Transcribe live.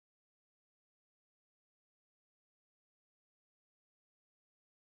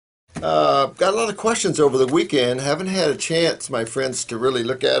Got a lot of questions over the weekend. Haven't had a chance, my friends, to really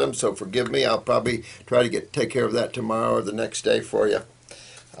look at them, so forgive me. I'll probably try to take care of that tomorrow or the next day for you.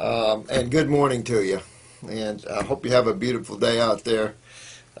 And good morning to you. And I hope you have a beautiful day out there.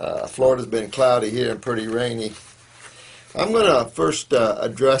 Florida's been cloudy here and pretty rainy. I'm going to first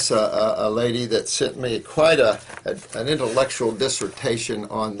address a lady that sent me quite an intellectual dissertation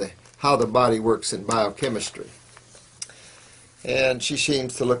on how the body works in biochemistry. And she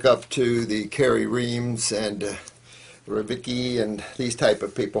seems to look up to the Carrie Reams and Ravicki and these type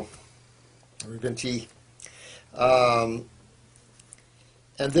of people. Ravinci. And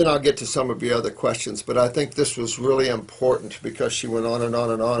then I'll get to some of your other questions. But I think this was really important because she went on and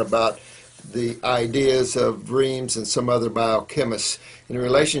on and on about the ideas of Reams and some other biochemists in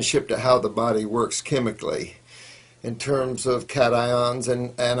relationship to how the body works chemically, in terms of cations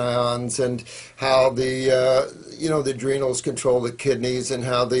and anions, and how the adrenals control the kidneys, and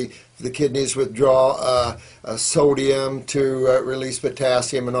how the kidneys withdraw sodium to release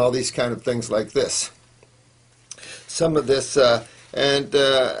potassium, and all these kind of things like this. Some of this, and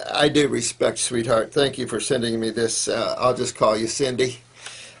I do respect, sweetheart. Thank you for sending me this. I'll just call you Cindy,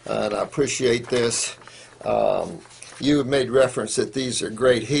 and I appreciate this. You have made reference that these are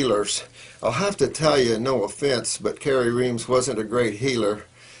great healers. I'll have to tell you, no offense, but Carrie Reams wasn't a great healer.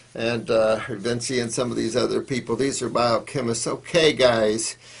 And Vinci and some of these other people, these are biochemists. Okay,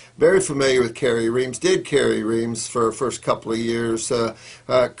 guys, very familiar with Carrie Reams. Did Carrie Reams for the first couple of years,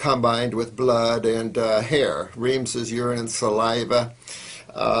 combined with blood and hair. Reams's urine and saliva.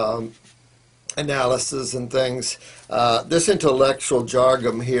 Analysis and things. This intellectual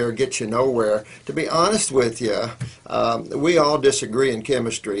jargon here gets you nowhere. To be honest with you, we all disagree in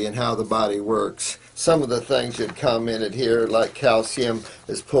chemistry and how the body works. Some of the things you'd commented here, like calcium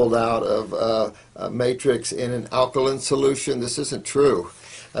is pulled out of a matrix in an alkaline solution. This isn't true.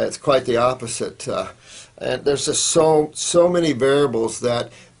 It's quite the opposite. And there's just so many variables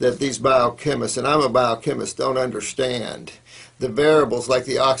that these biochemists, and I'm a biochemist, don't understand. The variables like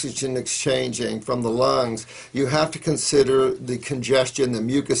the oxygen exchanging from the lungs, you have to consider the congestion, the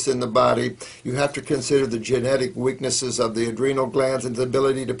mucus in the body. You have to consider the genetic weaknesses of the adrenal glands and the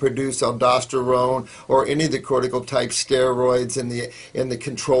ability to produce aldosterone or any of the cortical type steroids in the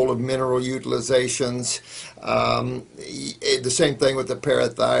control of mineral utilizations. The same thing with the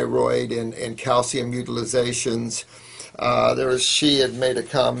parathyroid and calcium utilizations. She had made a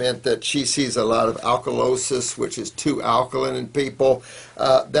comment that she sees a lot of alkalosis, which is too alkaline in people.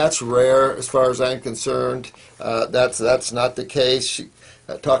 That's rare as far as I'm concerned. That's not the case. She,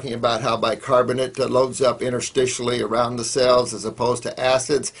 talking about how bicarbonate loads up interstitially around the cells as opposed to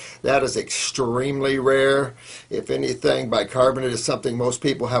acids. That is extremely rare. If anything, bicarbonate is something most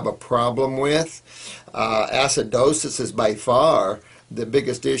people have a problem with. Acidosis is by far the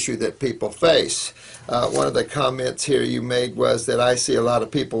biggest issue that people face. One of the comments here you made was that I see a lot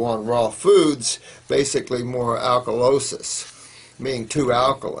of people on raw foods, basically more alkalosis, meaning too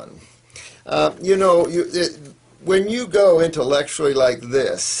alkaline. When you go intellectually like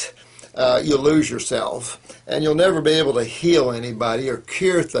this, you lose yourself, and you'll never be able to heal anybody or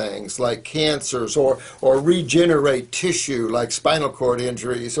cure things like cancers or regenerate tissue like spinal cord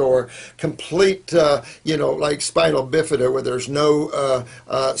injuries or complete, like spinal bifida where there's no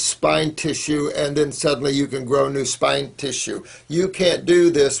spine tissue and then suddenly you can grow new spine tissue. You can't do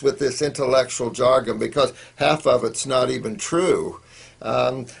this with this intellectual jargon because half of it's not even true.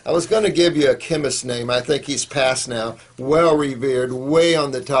 I was going to give you a chemist's name. I think he's passed now. Well revered, way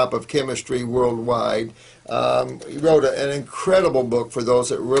on the top of chemistry worldwide. He wrote an incredible book for those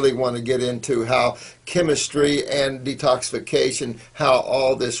that really want to get into how chemistry and detoxification, how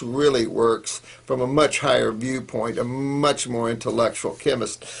all this really works from a much higher viewpoint, a much more intellectual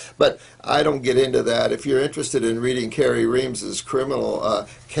chemist. But I don't get into that. If you're interested in reading Carrie Reams's criminal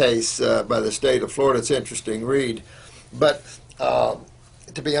case by the state of Florida, it's an interesting read. But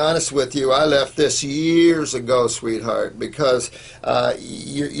to be honest with you, I left this years ago, sweetheart, because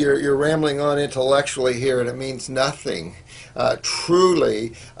you're rambling on intellectually here and it means nothing. Truly,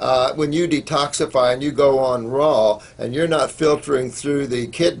 when you detoxify and you go on raw and you're not filtering through the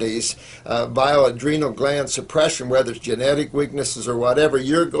kidneys via adrenal gland suppression, whether it's genetic weaknesses or whatever,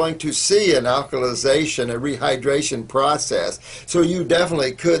 you're going to see an alkalization, a rehydration process. So you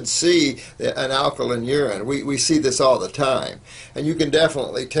definitely could see an alkaline urine. We see this all the time. And you can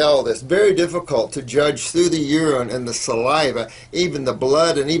definitely tell this. Very difficult to judge through the urine and the saliva, even the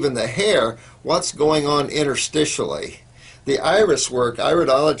blood and even the hair, what's going on interstitially. The iris work,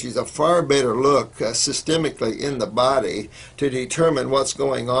 iridology, is a far better look systemically in the body to determine what's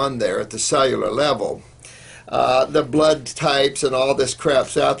going on there at the cellular level. the blood types and all this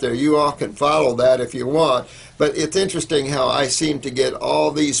crap's out there. You all can follow that if you want. But it's interesting how I seem to get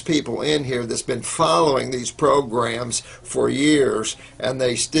all these people in here that's been following these programs for years, and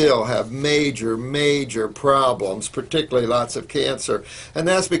they still have major, major problems, particularly lots of cancer. And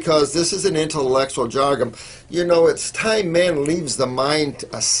that's because this is an intellectual jargon. You know, it's time man leaves the mind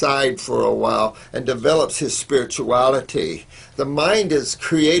aside for a while and develops his spirituality. The mind is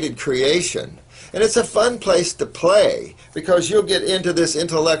created creation. And it's a fun place to play because you'll get into this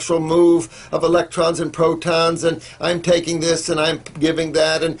intellectual move of electrons and protons, and I'm taking this and I'm giving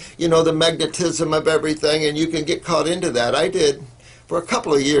that, and you know, the magnetism of everything, and you can get caught into that. I did for a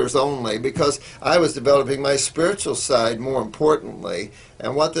couple of years only because I was developing my spiritual side more importantly.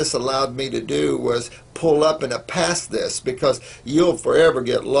 And what this allowed me to do was pull up and past this, because you'll forever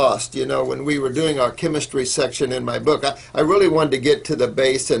get lost. You know, when we were doing our chemistry section in my book, I really wanted to get to the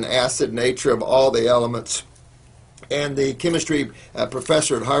base and acid nature of all the elements. And the chemistry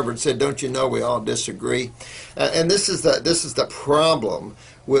professor at Harvard said, "Don't you know we all disagree?" And this is the problem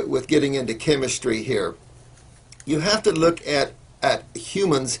with getting into chemistry here. You have to look at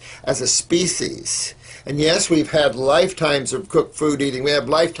humans as a species. And yes, we've had lifetimes of cooked food eating. We have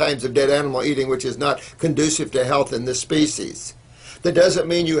lifetimes of dead animal eating, which is not conducive to health in this species. That doesn't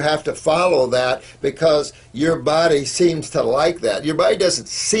mean you have to follow that because your body seems to like that. Your body doesn't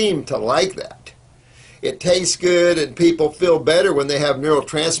seem to like that. It tastes good and people feel better when they have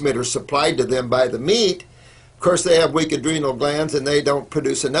neurotransmitters supplied to them by the meat. Of course, they have weak adrenal glands and they don't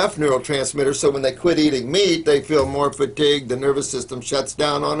produce enough neurotransmitters, so when they quit eating meat, they feel more fatigued, the nervous system shuts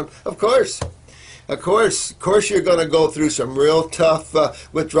down on them. Of course you're going to go through some real tough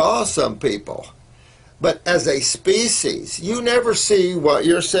withdrawals, some people. But as a species, you never see what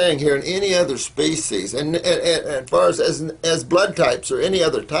you're saying here in any other species. And as far as blood types or any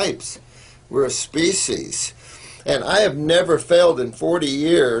other types, we're a species. And I have never failed in 40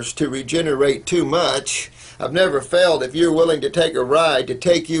 years to regenerate too much. I've never failed, if you're willing to take a ride, to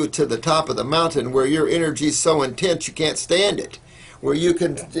take you to the top of the mountain where your energy is so intense you can't stand it, where you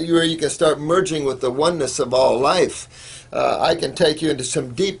can start merging with the oneness of all life. I can take you into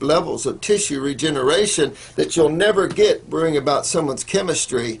some deep levels of tissue regeneration that you'll never get worrying about someone's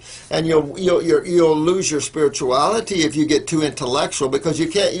chemistry, and you'll lose your spirituality if you get too intellectual, because you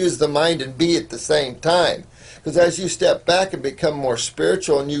can't use the mind and be at the same time. Because as you step back and become more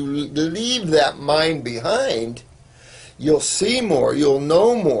spiritual and you leave that mind behind, you'll see more, you'll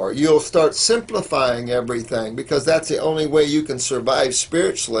know more, you'll start simplifying everything, because that's the only way you can survive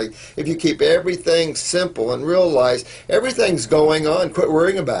spiritually. If you keep everything simple and realize everything's going on, quit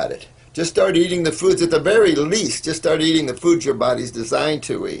worrying about it. Just start eating the foods, at the very least, just start eating the foods your body's designed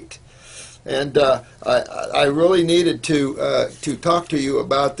to eat. And I really needed to talk to you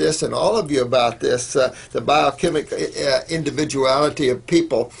about this, and all of you about this, the biochemical individuality of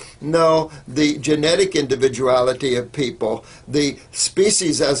people. No, the genetic individuality of people, the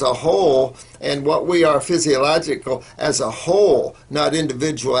species as a whole, and what we are physiological as a whole, not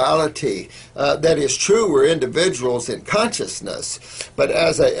individuality. That is true, we're individuals in consciousness, but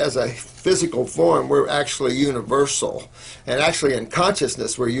as a physical form, we're actually universal. And actually in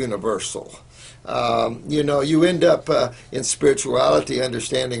consciousness, we're universal. You know, you end up in spirituality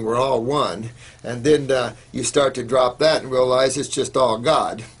understanding we're all one, and then you start to drop that and realize it's just all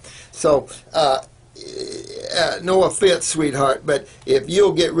God. So, no offense, sweetheart, but if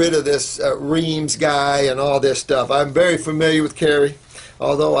you'll get rid of this Reams guy and all this stuff, I'm very familiar with Kerry,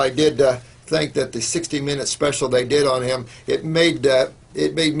 although I did think that the 60-minute special they did on him, it made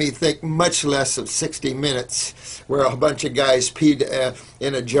me think much less of 60 Minutes, where a bunch of guys peed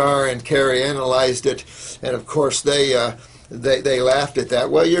in a jar and Kerry analyzed it, and of course they laughed at that.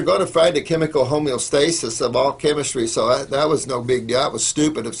 Well, you're going to find a chemical homeostasis of all chemistry, so that was no big deal. That was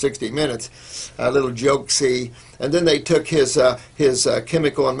stupid of 60 Minutes, a little joke-see. And then they took his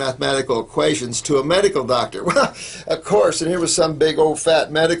chemical and mathematical equations to a medical doctor. Well, of course, and here was some big old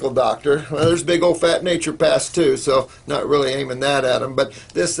fat medical doctor. Well, there's big old fat naturopaths too, so not really aiming that at him. But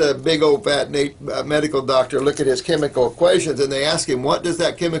this big old fat medical doctor looked at his chemical equations, and they asked him, "What does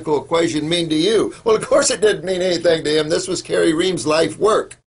that chemical equation mean to you?" Well, of course it didn't mean anything to him. This was Kerry Reams' life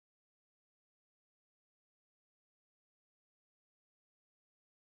work.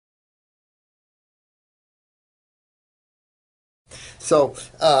 So,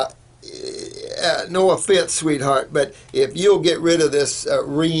 no offense, sweetheart, but if you'll get rid of this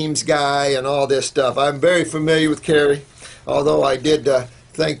Reams guy and all this stuff, I'm very familiar with Kerry, although I did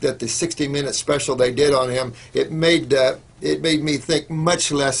think that the 60-minute special they did on him, it made it made me think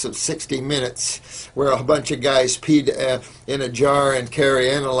much less of 60 Minutes, where a bunch of guys peed in a jar and Kerry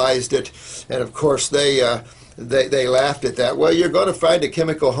analyzed it, and of course they laughed at that. Well, you're going to find a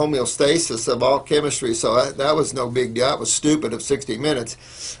chemical homeostasis of all chemistry, so that was no big deal. That was stupid of 60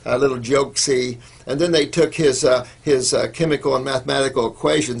 Minutes, a little jokesy. And then they took his chemical and mathematical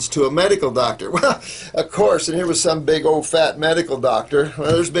equations to a medical doctor. Well, of course, and here was some big old fat medical doctor.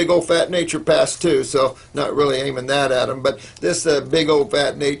 Well, there's big old fat naturopaths too, so not really aiming that at him. But this big old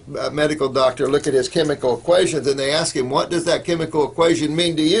fat medical doctor looked at his chemical equations, and they asked him, what does that chemical equation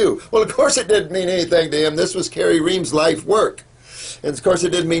mean to you? Well, of course it didn't mean anything to him. This was Kerry Reams' life work. And of course, it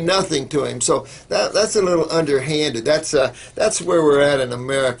didn't mean nothing to him. So that's a little underhanded. That's where we're at in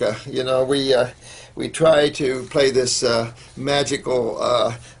America. You know, we try to play this magical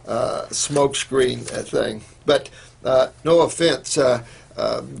smokescreen thing. But no offense,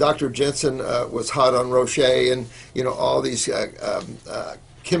 Dr. Jensen was hot on Roche and all these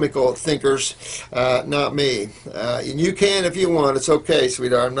chemical thinkers, not me. And you can if you want. It's okay,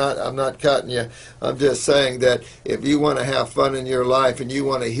 sweetheart. I'm not cutting you. I'm just saying that if you want to have fun in your life and you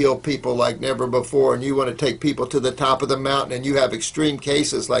want to heal people like never before and you want to take people to the top of the mountain and you have extreme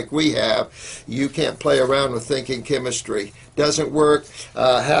cases like we have, you can't play around with thinking chemistry. Doesn't work.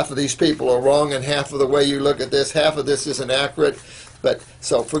 Half of these people are wrong, and half of the way you look at this, half of this isn't accurate. But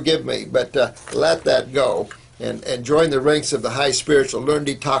so forgive me, but let that go. And join the ranks of the high spiritual. Learn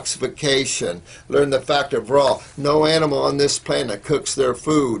detoxification. Learn the fact of raw. No animal on this planet cooks their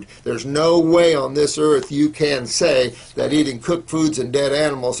food. There's no way on this earth you can say that eating cooked foods and dead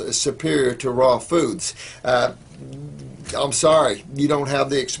animals is superior to raw foods. I'm sorry, you don't have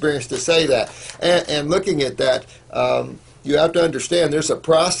the experience to say that. And looking at that, you have to understand there's a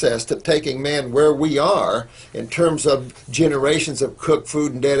process to taking man where we are in terms of generations of cooked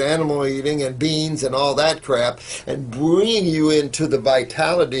food and dead animal eating and beans and all that crap, and bringing you into the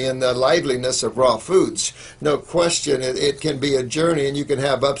vitality and the liveliness of raw foods. No question, it can be a journey and you can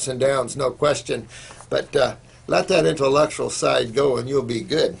have ups and downs, no question. But let that intellectual side go and you'll be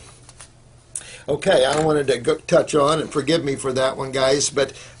good. Okay, I wanted to touch on, and forgive me for that one, guys,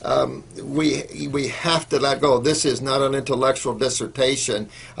 but we have to let go. This is not an intellectual dissertation.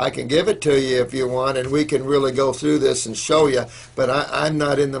 I can give it to you if you want, and we can really go through this and show you, but I'm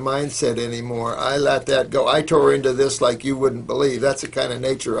not in the mindset anymore. I let that go. I tore into this like you wouldn't believe. That's the kind of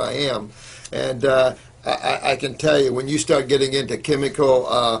nature I am. And I can tell you, when you start getting into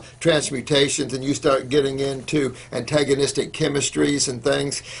chemical transmutations and you start getting into antagonistic chemistries and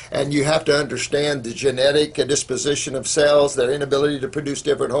things, and you have to understand the genetic disposition of cells, their inability to produce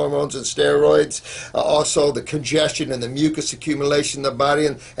different hormones and steroids, also the congestion and the mucus accumulation in the body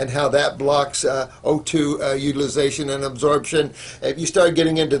and how that blocks O2 utilization and absorption. If you start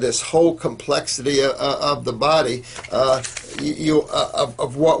getting into this whole complexity of the body,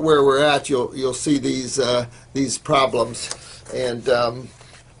 of where we're at, you'll see these problems, and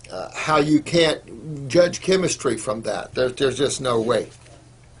how you can't judge chemistry from that. There's just no way.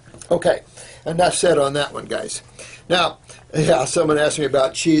 Okay, enough said on that one, guys. Now, yeah, someone asked me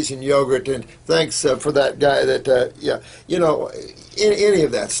about cheese and yogurt, and thanks for that guy that, any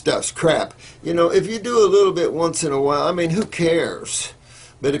of that stuff's crap. If you do a little bit once in a while, I mean, who cares?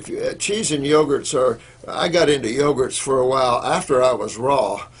 But if cheese and yogurts I got into yogurts for a while after I was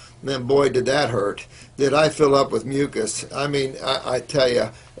raw. Man, boy, did that hurt. Did I fill up with mucus? I mean, I tell you,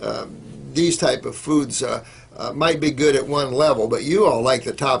 these type of foods might be good at one level, but you all like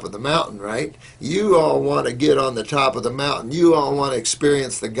the top of the mountain, right? You all want to get on the top of the mountain. You all want to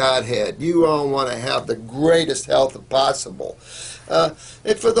experience the Godhead. You all want to have the greatest health possible.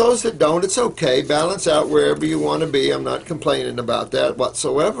 And for those that don't, it's okay. Balance out wherever you want to be. I'm not complaining about that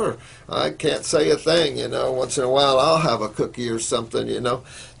whatsoever. I can't say a thing, Once in a while I'll have a cookie or something,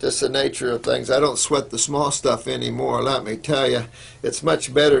 Just the nature of things. I don't sweat the small stuff anymore, let me tell you. It's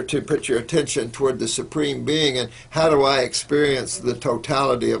much better to put your attention toward the Supreme Being and how do I experience the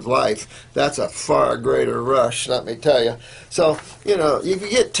totality of life. That's a far greater rush, let me tell you. So, if you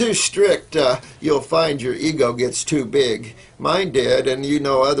get too strict, you'll find your ego gets too big. Mine did, and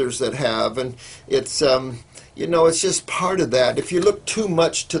others that have, and it's it's just part of that. If you look too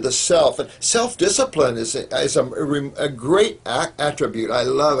much to the self, and self-discipline is a great attribute. I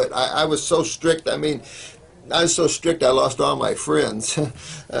love it. I was so strict. I mean, I was so strict I lost all my friends,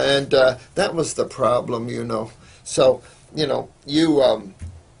 and that was the problem, So,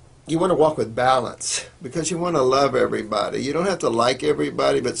 you want to walk with balance because you want to love everybody. You don't have to like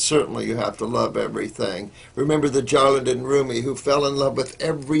everybody, but certainly you have to love everything. Remember the Jalaladdin Rumi who fell in love with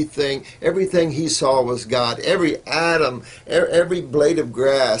everything. Everything he saw was God. Every atom, every blade of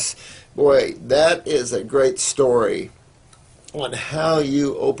grass. Boy, that is a great story on how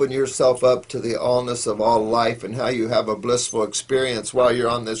you open yourself up to the allness of all life and how you have a blissful experience while you're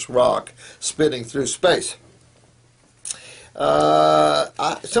on this rock spinning through space.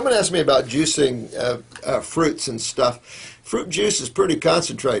 Someone asked me about juicing fruits and stuff. Fruit juice is pretty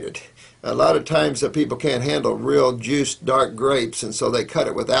concentrated. A lot of times people can't handle real juiced dark grapes, and so they cut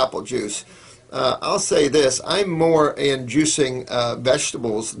it with apple juice. I'll say this, I'm more in juicing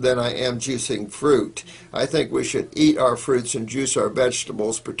vegetables than I am juicing fruit. I think we should eat our fruits and juice our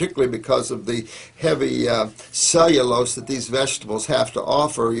vegetables, particularly because of the heavy cellulose that these vegetables have to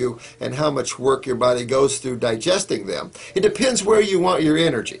offer you and how much work your body goes through digesting them. It depends where you want your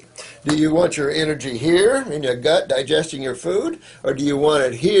energy. Do you want your energy here in your gut digesting your food, or do you want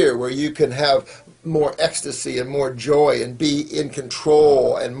it here where you can have more ecstasy and more joy and be in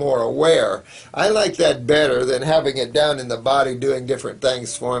control and more aware? I like that better than having it down in the body doing different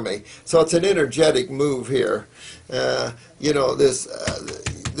things for me. So it's an energetic move here. You know, this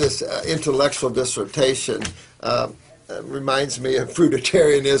intellectual dissertation reminds me of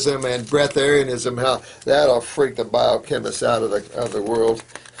fruitarianism and breatharianism, how that'll freak the biochemists out of the world.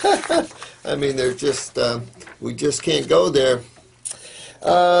 I mean, they're just, we just can't go there.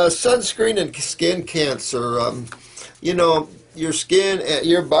 Sunscreen and skin cancer. You know, your skin,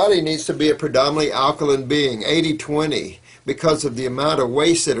 your body needs to be a predominantly alkaline being, 80-20. Because of the amount of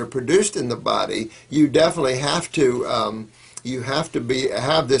waste that are produced in the body, you definitely have to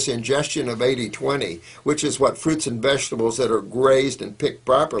have this ingestion of 80-20, which is what fruits and vegetables that are grazed and picked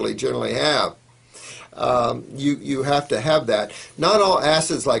properly generally have. You have to have that. Not all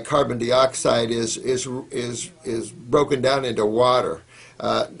acids like carbon dioxide is broken down into water.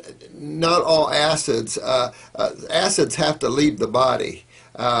 Not all acids. Acids have to leave the body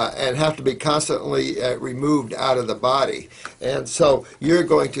and have to be constantly removed out of the body. And so you're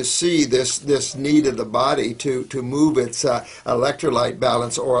going to see this need of the body to move its electrolyte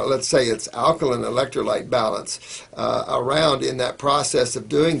balance, or let's say its alkaline electrolyte balance, around in that process of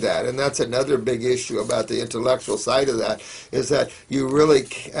doing that. And that's another big issue about the intellectual side of that, is that you really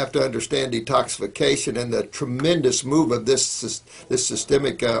have to understand detoxification and the tremendous move of this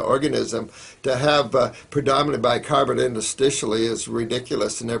systemic organism. To have predominantly bicarbonate interstitially is ridiculous.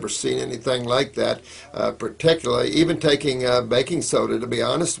 I've never seen anything like that, particularly even taking baking soda, to be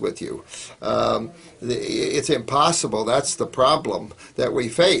honest with you. It's impossible. That's the problem that we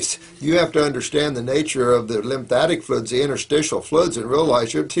face. You have to understand the nature of the lymphatic fluids, the interstitial fluids, and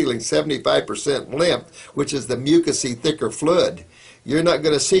realize you're dealing 75% lymph, which is the mucousy, thicker fluid. You're not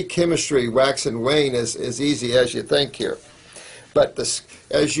going to see chemistry wax and wane as easy as you think here. But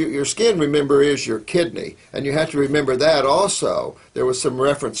your skin, remember, is your kidney, and you have to remember that also. There was some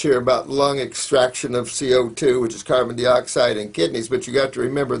reference here about lung extraction of CO2, which is carbon dioxide, in kidneys, but you got to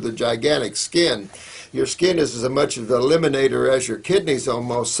remember the gigantic skin. Your skin is as much of an eliminator as your kidneys,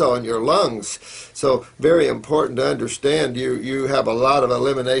 almost so, in your lungs. So very important to understand. You have a lot of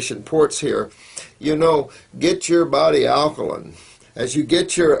elimination ports here. You know, get your body alkaline. As you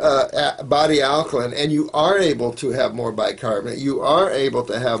get your body alkaline, and you are able to have more bicarbonate, you are able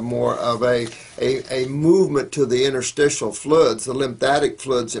to have more of a movement to the interstitial fluids, the lymphatic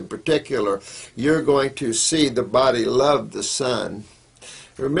fluids in particular, you're going to see the body love the sun.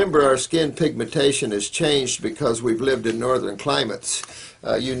 Remember, our skin pigmentation has changed because we've lived in northern climates.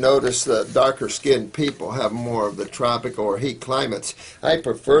 You notice that darker skinned people have more of the tropical or heat climates. I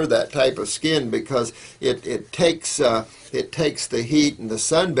prefer that type of skin because it takes the heat and the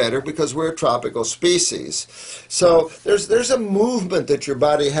sun better, because we're a tropical species. So there's a movement that your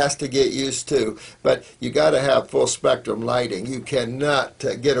body has to get used to, but you got to have full spectrum lighting. You cannot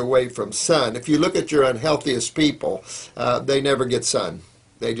get away from sun. If you look at your unhealthiest people, they never get sun.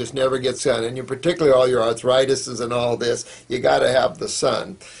 They just never get sun, and particularly all your arthritises and all this, you got to have the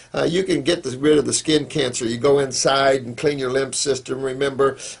sun. You can get rid of the skin cancer. You go inside and clean your lymph system.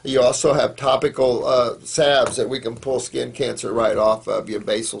 Remember, you also have topical salves that we can pull skin cancer right off of your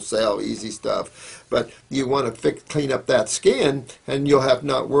basal cell, easy stuff. But you want to clean up that skin, and you'll have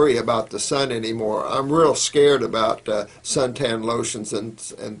not worry about the sun anymore. I'm real scared about suntan lotions and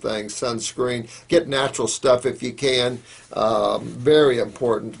things, sunscreen. Get natural stuff if you can. Very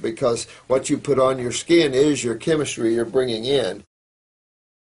important, because what you put on your skin is your chemistry you're bringing in.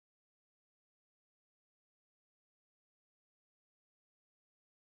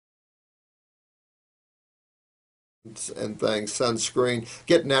 And things, sunscreen,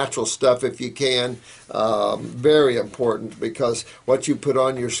 get natural stuff if you can. Very important, because what you put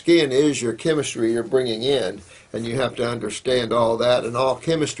on your skin is your chemistry you're bringing in, and you have to understand all that and all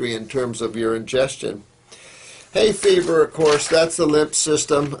chemistry in terms of your ingestion. Hay fever, of course, that's the lymph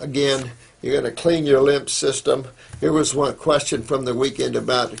system. Again, You're going to clean your lymph system. Here was one question from the weekend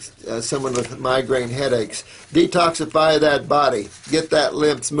about someone with migraine headaches. Detoxify that body. Get that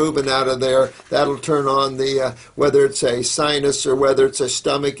lymph moving out of there. That'll turn on the, whether it's a sinus or whether it's a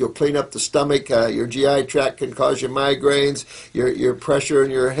stomach, you'll clean up the stomach. Your GI tract can cause you migraines. Your pressure in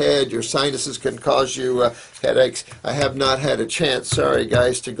your head, your sinuses can cause you headaches. I have not had a chance, sorry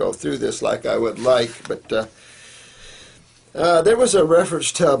guys, to go through this like I would like, but there was a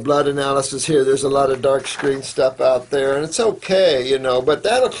reference to blood analysis here. There's a lot of dark screen stuff out there, and it's okay, you know, but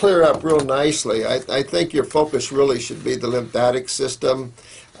that'll clear up real nicely. I think your focus really should be the lymphatic system.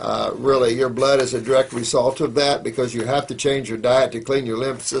 Really, your blood is a direct result of that because you have to change your diet to clean your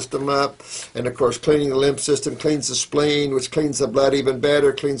lymph system up. And of course, cleaning the lymph system cleans the spleen, which cleans the blood even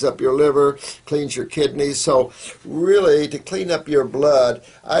better, cleans up your liver, cleans your kidneys. So really, to clean up your blood,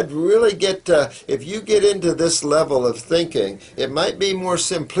 I'd really get, if you get into this level of thinking, it might be more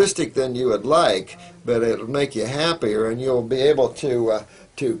simplistic than you would like, but it'll make you happier and you'll be able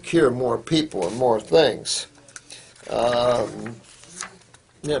to cure more people and more things.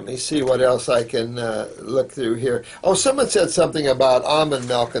 Let me see what else I can look through here. Oh, someone said something about almond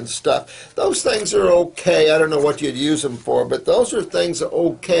milk and stuff. Those things are okay. I don't know what you'd use them for, but those are things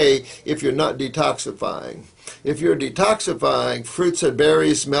okay if you're not detoxifying. If you're detoxifying, fruits and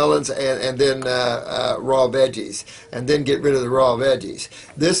berries, melons, and then raw veggies, and then get rid of the raw veggies.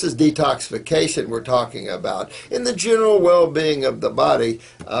 This is detoxification we're talking about. In the general well-being of the body,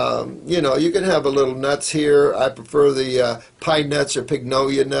 you know, you can have a little nuts here. I prefer the pine nuts or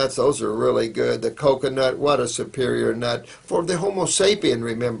pignolia nuts. Those are really good. The coconut, what a superior nut for the Homo sapien,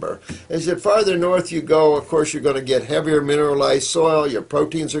 remember. As the farther north you go, of course, you're going to get heavier mineralized soil. Your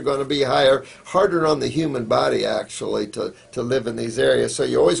proteins are going to be higher, harder on the human body, actually, to live in these areas. So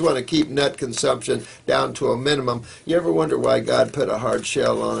you always want to keep nut consumption down to a minimum. You ever wonder why God put a hard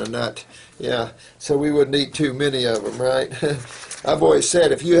shell on a nut? Yeah, so we wouldn't eat too many of them, right? I've always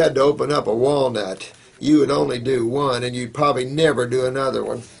said if you had to open up a walnut, you would only do one, and you'd probably never do another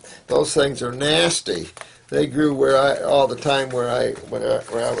one. Those things are nasty. They grew all the time where I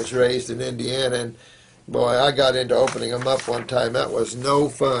was raised in Indiana, and boy, I got into opening them up one time. That was no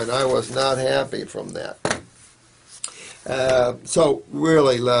fun. I was not happy from that. So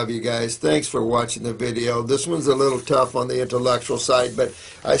really love you guys. Thanks for watching the video. This one's a little tough on the intellectual side, but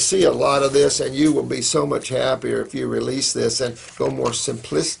I see a lot of this, and you will be so much happier if you release this and go more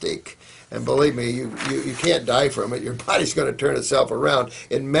simplistic. And believe me, you can't die from it. Your body's going to turn itself around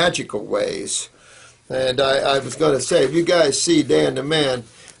in magical ways. And I was going to say, if you guys see Dan the Man,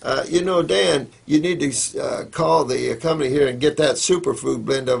 you know, Dan, you need to call the company here and get that superfood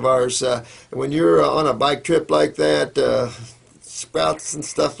blend of ours. When you're on a bike trip like that, sprouts and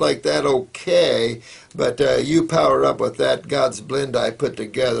stuff like that, okay, but you power up with that God's blend I put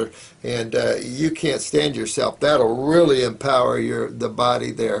together, and you can't stand yourself. That'll really empower the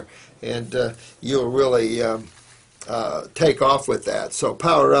body there, and you'll really take off with that. So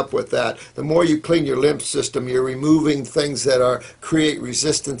power up with that. The more you clean your lymph system, you're removing things that create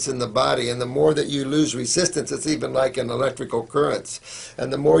resistance in the body, and the more that you lose resistance, it's even like in electrical currents,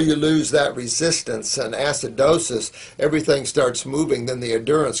 and the more you lose that resistance and acidosis, everything starts moving, then the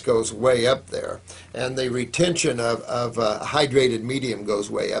endurance goes way up there, and the retention of hydrated medium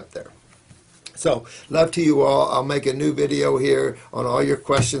goes way up there. So, love to you all. I'll make a new video here on all your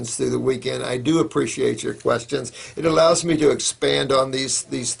questions through the weekend. I do appreciate your questions. It allows me to expand on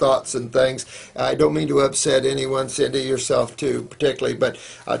these thoughts and things. I don't mean to upset anyone, Cindy, yourself too, particularly, but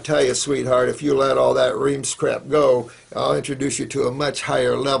I'll tell you, sweetheart, if you let all that Reams crap go, I'll introduce you to a much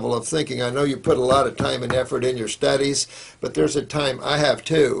higher level of thinking. I know you put a lot of time and effort in your studies, but there's a time I have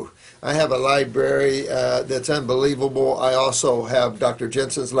too. I have a library that's unbelievable. I also have Dr.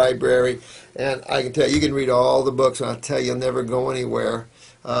 Jensen's library, and I can tell you can read all the books, and I'll tell you, you'll never go anywhere.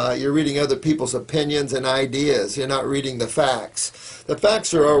 You're reading other people's opinions and ideas. You're not reading the facts. The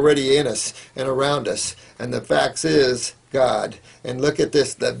facts are already in us and around us, and the facts is God. And look at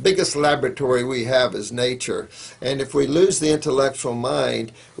this, the biggest laboratory we have is nature. And if we lose the intellectual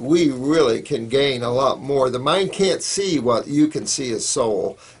mind, we really can gain a lot more. The mind can't see what you can see as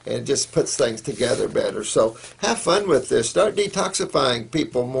soul, and it just puts things together better. So have fun with this. Start detoxifying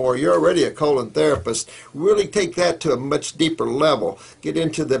people more. You're already a colon therapist. Really take that to a much deeper level. Get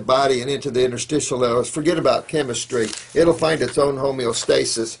into the body and into the interstitial levels. Forget about chemistry. It'll find its own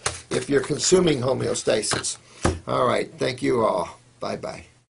homeostasis if you're consuming homeostasis. All right. Thank you all. Bye-bye.